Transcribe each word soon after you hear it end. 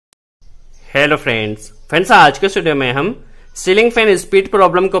Hello friends आज के video में हम सीलिंग फैन स्पीड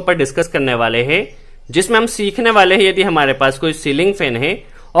प्रॉब्लम के ऊपर डिस्कस करने वाले हैं, जिसमें हम सीखने वाले हैं यदि हमारे पास कोई सीलिंग फैन है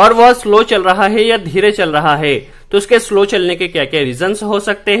और वह स्लो चल रहा है या धीरे चल रहा है तो उसके स्लो चलने के क्या क्या रीजंस हो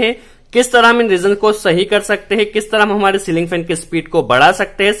सकते हैं, किस तरह हम इन रीजन को सही कर सकते हैं, किस तरह हम हमारे सीलिंग फैन की स्पीड को बढ़ा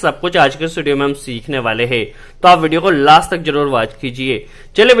सकते हैं, सब कुछ आज के वीडियो में हम सीखने वाले हैं। तो आप वीडियो को लास्ट तक जरूर वॉच कीजिए।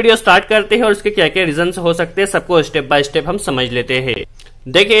 चलिए वीडियो स्टार्ट करते हैं और उसके क्या क्या रीजंस हो सकते हैं सबको स्टेप बाय स्टेप हम समझ लेते हैं।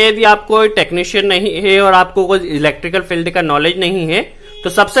 देखिए, यदि आप कोई टेक्नीशियन नहीं है और आपको कोई इलेक्ट्रिकल फील्ड का नॉलेज नहीं है तो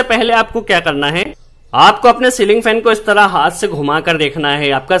सबसे पहले आपको क्या करना है, आपको अपने सीलिंग फैन को इस तरह हाथ से घुमा कर देखना है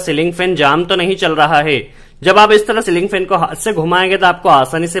आपका सीलिंग फैन जाम तो नहीं चल रहा है। जब आप इस तरह सीलिंग फैन को हाथ से घुमाएंगे तो आपको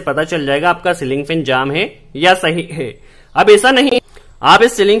आसानी से पता चल जाएगा आपका सीलिंग फैन जाम है या सही है। अब ऐसा नहीं, आप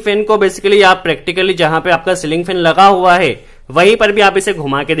इस सीलिंग फैन को बेसिकली आप प्रैक्टिकली जहां पे आपका सीलिंग फैन लगा हुआ है वहीं पर भी आप इसे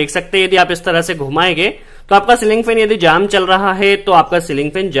घुमा के देख सकते हैं। यदि आप इस तरह से घुमाएंगे तो आपका सीलिंग फैन यदि जाम चल रहा है तो आपका सीलिंग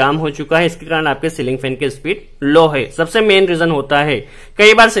फैन जाम हो चुका है, इसके कारण आपके सीलिंग फैन की स्पीड लो है। सबसे मेन रीजन होता है,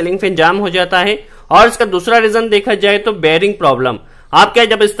 कई बार सीलिंग फैन जाम हो जाता है। और इसका दूसरा रीजन देखा जाए तो बेयरिंग प्रॉब्लम। आप क्या,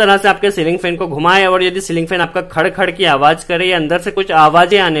 जब इस तरह से आपके सीलिंग फैन को घुमाए और यदि सीलिंग फैन आपका खड़ खड़ की आवाज करे या अंदर से कुछ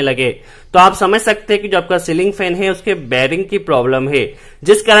आवाजें आने लगे तो आप समझ सकते हैं कि जो आपका सीलिंग फैन है उसके बेयरिंग की प्रॉब्लम है,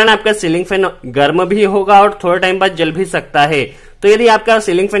 जिस कारण आपका सीलिंग फैन गर्म भी होगा और थोड़े टाइम बाद जल भी सकता है। तो यदि आपका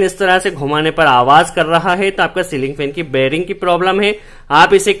सीलिंग फैन इस तरह से घुमाने पर आवाज कर रहा है तो आपका सीलिंग फैन की बेयरिंग की प्रॉब्लम है।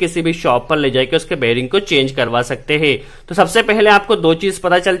 आप इसे किसी भी शॉप पर ले जाकर उसके बेयरिंग को चेंज करवा सकते हैं। तो सबसे पहले आपको दो चीज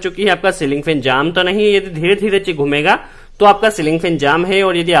पता चल चुकी है, आपका सीलिंग फैन जाम तो नहीं है, यदि धीरे धीरे घूमेगा तो आपका सीलिंग फैन जाम है,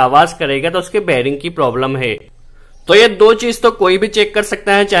 और यदि आवाज करेगा तो उसके बेयरिंग की प्रॉब्लम है। तो ये दो चीज तो कोई भी चेक कर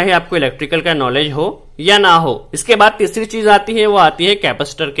सकता है, चाहे आपको इलेक्ट्रिकल का नॉलेज हो या ना हो। इसके बाद तीसरी चीज आती है, वो आती है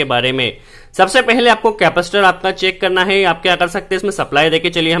कैपेसिटर के बारे में। सबसे पहले आपको कैपेसिटर आपका चेक करना है। आप क्या कर सकते हैं, इसमें सप्लाई देके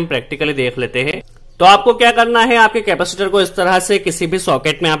चलिए हम प्रैक्टिकली देख लेते हैं। तो आपको क्या करना है, आपके कैपेसिटर को इस तरह से किसी भी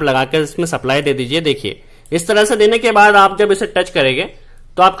सॉकेट में आप लगाकर इसमें सप्लाई दे दीजिए। देखिए, इस तरह से देने के बाद आप जब इसे टच करेंगे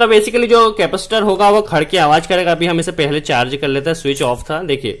तो आपका बेसिकली जो कैपेसिटर होगा वो खड़ की आवाज करेगा। अभी हम इसे पहले चार्ज कर लेते हैं, स्विच ऑफ था,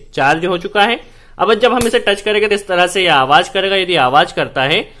 देखिए चार्ज हो चुका है। अब जब हम इसे टच करेंगे तो इस तरह से ये आवाज करेगा। यदि आवाज करता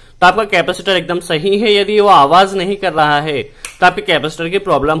है तो आपका कैपेसिटर एकदम सही है, यदि वो आवाज नहीं कर रहा है तो आपके कैपेसिटर की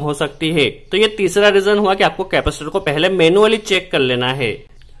प्रॉब्लम हो सकती है। तो ये तीसरा रीजन हुआ कि आपको कैपेसिटर को पहले मैनुअली चेक कर लेना है।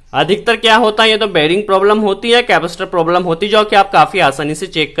 अधिकतर क्या होता है, ये तो बेयरिंग प्रॉब्लम होती है, कैपेसिटर प्रॉब्लम होती है, जो कि आप काफी आसानी से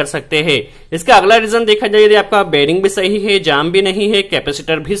चेक कर सकते हैं। इसका अगला रीजन देखा जाए, यदि आपका बेयरिंग भी सही है, जाम भी नहीं है,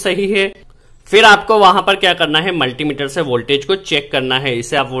 कैपेसिटर भी सही है, फिर आपको वहां पर क्या करना है, मल्टीमीटर से वोल्टेज को चेक करना है।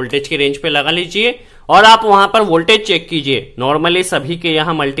 इसे आप वोल्टेज की रेंज पे लगा लीजिए और आप वहां पर वोल्टेज चेक कीजिए। नॉर्मली सभी के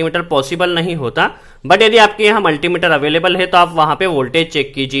यहाँ मल्टीमीटर पॉसिबल नहीं होता, बट यदि आपके यहाँ मल्टीमीटर अवेलेबल है तो आप वहां पे वोल्टेज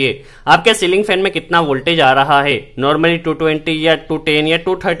चेक कीजिए। आपके सीलिंग फैन में कितना वोल्टेज आ रहा है, नॉर्मली 220 या 210 या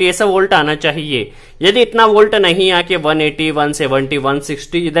 230 ऐसा वोल्ट आना चाहिए। यदि इतना वोल्ट नहीं आके 180, 170,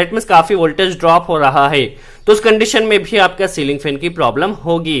 160, दैट मीन्स काफी वोल्टेज ड्रॉप हो रहा है, तो उस कंडीशन में भी आपका सीलिंग फैन की प्रॉब्लम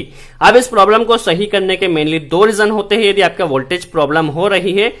होगी। अब इस प्रॉब्लम को सही करने के मेनली दो रीजन होते हैं। यदि आपका वोल्टेज प्रॉब्लम हो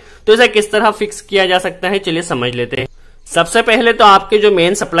रही है तो इसे किस तरह फिक्स किया जा सकता है, चलिए समझ लेते हैं। सबसे पहले तो आपके जो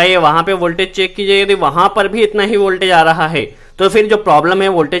मेन सप्लाई है वहां पे वोल्टेज चेक कीजिए। यदि वहां पर भी इतना ही वोल्टेज आ रहा है तो फिर जो प्रॉब्लम है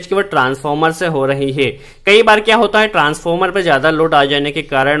वोल्टेज की वो ट्रांसफार्मर से हो रही है। कई बार क्या होता है, ट्रांसफार्मर पे ज्यादा लोड आ जाने के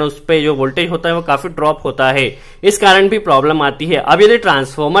कारण उस पे जो वोल्टेज होता है वो काफी ड्रॉप होता है, इस कारण भी प्रॉब्लम आती है। अब यदि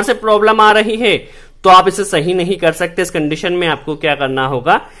ट्रांसफार्मर से प्रॉब्लम आ रही है तो आप इसे सही नहीं कर सकते। इस कंडीशन में आपको क्या करना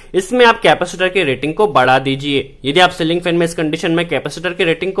होगा, इसमें आप कैपेसिटर की रेटिंग को बढ़ा दीजिए। यदि आप सीलिंग फैन में इस कंडीशन में कैपेसिटर की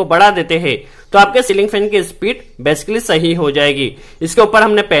रेटिंग को बढ़ा देते हैं तो आपके सीलिंग फैन की स्पीड बेसिकली सही हो जाएगी। इसके ऊपर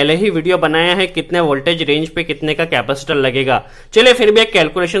हमने पहले ही वीडियो बनाया है, कितने वोल्टेज रेंज पे कितने का कैपेसिटर लगेगा। चलिए फिर भी एक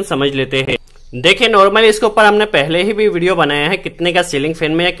कैलकुलेशन समझ लेते हैं। देखिए, नॉर्मली इसके ऊपर हमने पहले ही भी वीडियो बनाया है, कितने का सीलिंग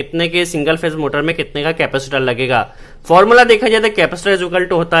फैन में या कितने के सिंगल फेज मोटर में कितने का कैपेसिटर लगेगा। फॉर्मूला देखा जाए तो कैपेसिटर इज इक्वल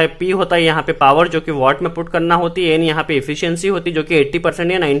टू होता है, पी होता है यहाँ पे पावर जो कि वॉट में पुट करना होती है, एन यहाँ पे एफिशिएंसी होती है जो कि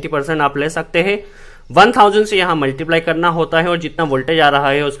 80% या 90% आप ले सकते हैं। 1000 से यहाँ मल्टीप्लाई करना होता है और जितना वोल्टेज आ रहा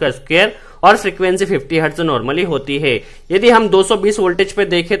है उसका स्क्वायर, और फ्रीक्वेंसी 50 हर्ट्ज नॉर्मली होती है। यदि हम 220 वोल्टेज पे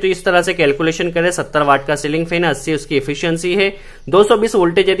देखें तो इस तरह से कैलकुलेशन करें, 70 वाट का सीलिंग फैन, 80 उसकी एफिशिएंसी है, 220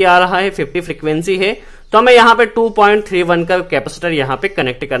 वोल्टेज यदि आ रहा है, 50 फ्रीक्वेंसी है, तो हमें यहाँ पे 2.31 का कैपेसिटर यहाँ पे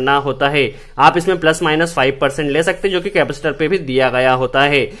कनेक्ट करना होता है। आप इसमें प्लस माइनस 5% ले सकते हैं जो कि कैपेसिटर पे भी दिया गया होता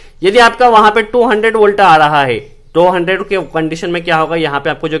है। यदि आपका वहां पे 200 वोल्ट आ रहा है 200 के कंडीशन में क्या होगा, यहाँ पे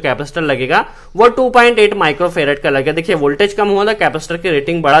आपको जो कैपेसिटर लगेगा वो 2.8 माइक्रोफेरेड का लगेगा। देखिए, वोल्टेज कम होगा, कैपेसिटर की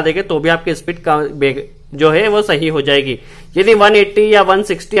रेटिंग बढ़ा देंगे तो भी आपकी स्पीड जो है वो सही हो जाएगी। यदि 180 या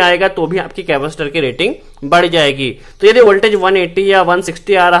 160 आएगा तो भी आपकी कैपेसिटर की रेटिंग बढ़ जाएगी। तो यदि वोल्टेज 180 या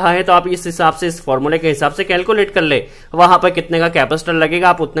 160 आ रहा है तो आप इस हिसाब से, इस फॉर्मूले के हिसाब से कैलकुलेट कर ले वहां पर कितने का कैपेसिटर लगेगा।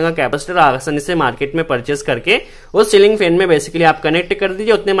 आप उतने का कैपेसिटर आसानी से मार्केट में परचेस करके उस सीलिंग फैन में बेसिकली आप कनेक्ट कर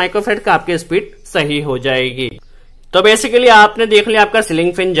दीजिए, उतने माइक्रोफेरेड का आपकी स्पीड सही हो जाएगी। तो बेसिकली आपने देख लिया आपका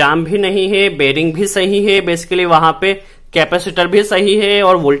सीलिंग फैन जाम भी नहीं है, बेरिंग भी सही है, बेसिकली वहां पे कैपेसिटर भी सही है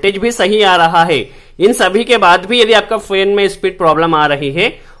और वोल्टेज भी सही आ रहा है। इन सभी के बाद भी यदि आपका फैन में स्पीड प्रॉब्लम आ रही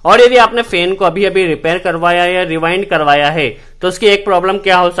है और यदि आपने फैन को अभी अभी रिपेयर करवाया या रिवाइंड करवाया है तो उसकी एक प्रॉब्लम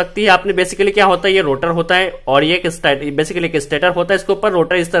क्या हो सकती है। आपने बेसिकली क्या होता है, ये रोटर होता है और ये बेसिकली एक स्टेटर होता है, इसके ऊपर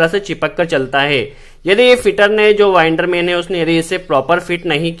रोटर इस तरह से चिपक कर चलता है। यदि ये फिटर ने, जो वाइंडर मैन है, उसने यदि इसे प्रॉपर फिट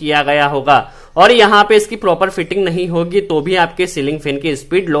नहीं किया गया होगा और यहाँ पे इसकी प्रॉपर फिटिंग नहीं होगी तो भी आपके सीलिंग फैन की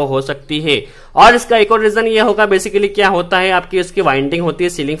स्पीड लो हो सकती है। और इसका एक और रीजन ये होगा, बेसिकली क्या होता है, आपकी इसकी वाइंडिंग होती है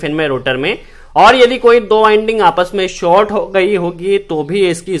सीलिंग फैन में, रोटर में, और यदि कोई दो वाइंडिंग आपस में शॉर्ट हो गई होगी तो भी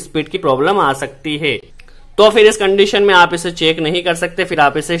इसकी स्पीड की प्रॉब्लम आ सकती है। तो फिर इस कंडीशन में आप इसे चेक नहीं कर सकते, फिर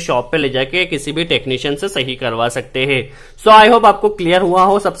आप इसे शॉप पे ले जाके किसी भी टेक्नीशियन से सही करवा सकते हैं। सो आई होप आपको क्लियर हुआ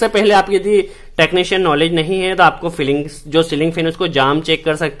हो। सबसे पहले आप, यदि टेक्नीशियन नॉलेज नहीं है तो आपको जो सीलिंग फैन उसको जाम चेक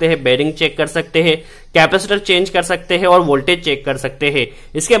कर सकते हैं, बेरिंग चेक कर सकते हैं, कैपेसिटर चेंज कर सकते हैं और वोल्टेज चेक कर सकते हैं।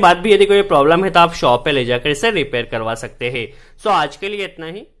 इसके बाद भी यदि कोई प्रॉब्लम है तो आप शॉप पे ले जाकर इसे रिपेयर करवा सकते हैं। सो आज के लिए इतना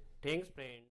ही। Thanks friend.